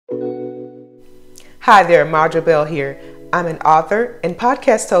Hi there, Madra Bell here. I'm an author and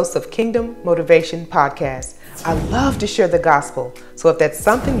podcast host of Kingdom Motivation Podcast. I love to share the gospel, so if that's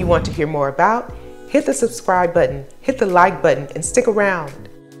something you want to hear more about, hit the subscribe button, hit the like button, and stick around.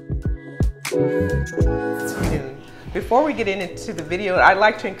 Before we get into the video, I'd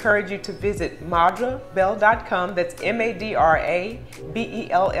like to encourage you to visit madrabell.com, that's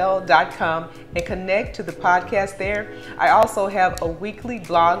MADRABELL.com, and connect to the podcast there. I also have a weekly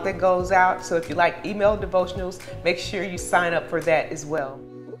blog that goes out, so if you like email devotionals, make sure you sign up for that as well.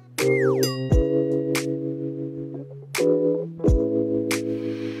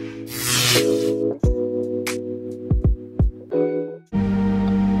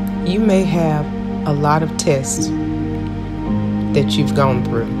 You may have a lot of tests that you've gone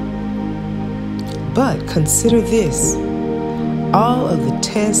through, but consider this: all of the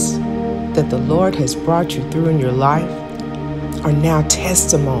tests that the Lord has brought you through in your life are now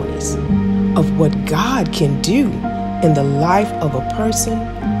testimonies of what God can do in the life of a person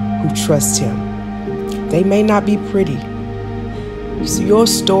who trusts Him. They may not be pretty. So your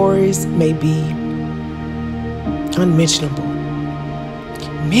stories may be unmentionable.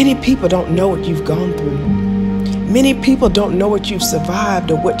 Many people don't know what you've gone through. Many people don't know what you've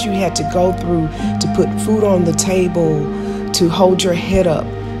survived or what you had to go through to put food on the table, to hold your head up,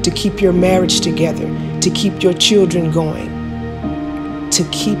 to keep your marriage together, to keep your children going, to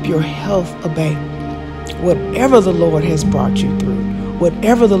keep your health at bay. Whatever the Lord has brought you through,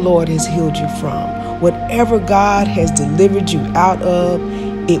 whatever the Lord has healed you from, whatever God has delivered you out of,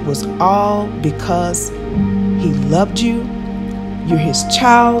 it was all because He loved you. You're His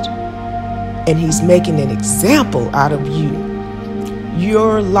child, and He's making an example out of you.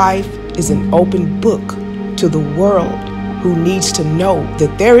 Your life is an open book to the world who needs to know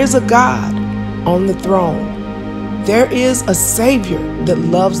that there is a God on the throne. There is a Savior that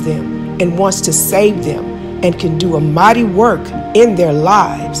loves them and wants to save them and can do a mighty work in their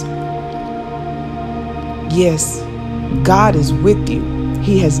lives. Yes, God is with you.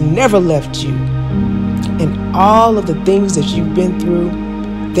 He has never left you. And all of the things that you've been through,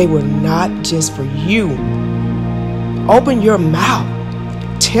 they were not just for you. Open your mouth.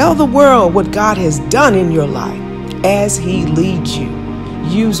 Tell the world what God has done in your life as He leads you.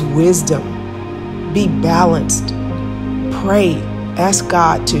 Use wisdom. Be balanced. Pray. Ask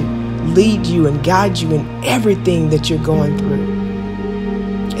God to lead you and guide you in everything that you're going through.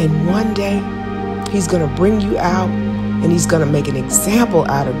 And one day, He's going to bring you out, and He's going to make an example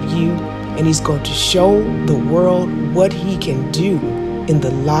out of you, and He's going to show the world what He can do in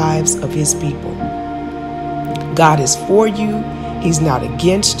the lives of His people. God is for you. He's not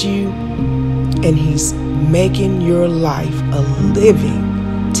against you. And He's making your life a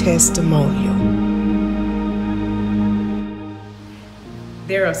living testimonial.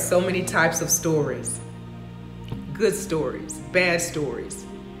 There are so many types of stories. Good stories, bad stories,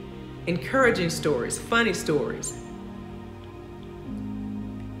 encouraging stories, funny stories.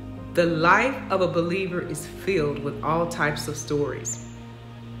 The life of a believer is filled with all types of stories.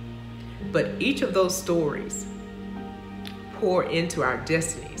 But each of those stories pour into our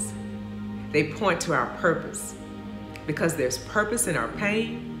destinies. They point to our purpose. Because there's purpose in our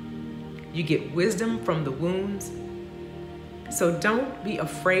pain, you get wisdom from the wounds. So don't be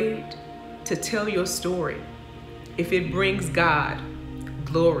afraid to tell your story. If it brings God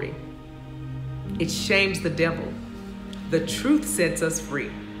glory, it shames the devil. The truth sets us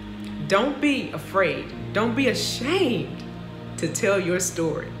free. Don't be afraid. Don't be ashamed to tell your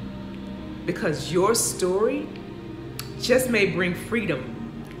story, because your story just may bring freedom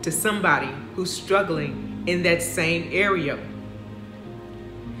to somebody who's struggling in that same area.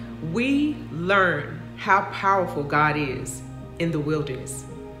 We learn how powerful God is in the wilderness.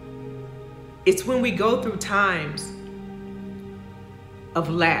 It's when we go through times of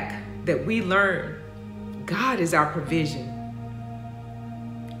lack that we learn God is our provision.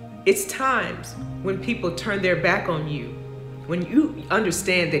 It's times when people turn their back on you, when you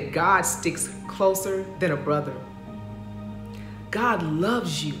understand that God sticks closer than a brother. God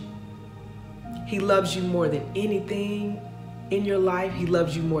loves you. He loves you more than anything in your life. He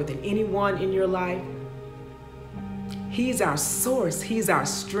loves you more than anyone in your life. He's our source. He's our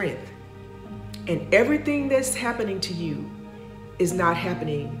strength. And everything that's happening to you is not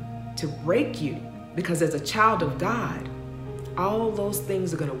happening to break you, because as a child of God, all those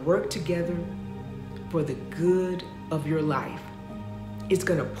things are going to work together for the good of your life. It's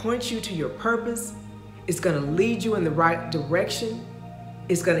going to point you to your purpose. It's going to lead you in the right direction.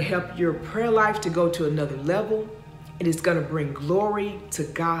 It's going to help your prayer life to go to another level. And it's going to bring glory to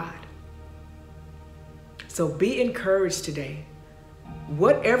God. So be encouraged today.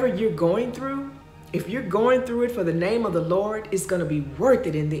 Whatever you're going through, If you're going through it for the name of the Lord, it's going to be worth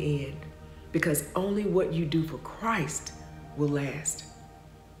it in the end, because only what you do for Christ will last.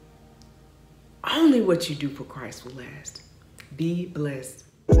 Only what you do for Christ will last. Be blessed.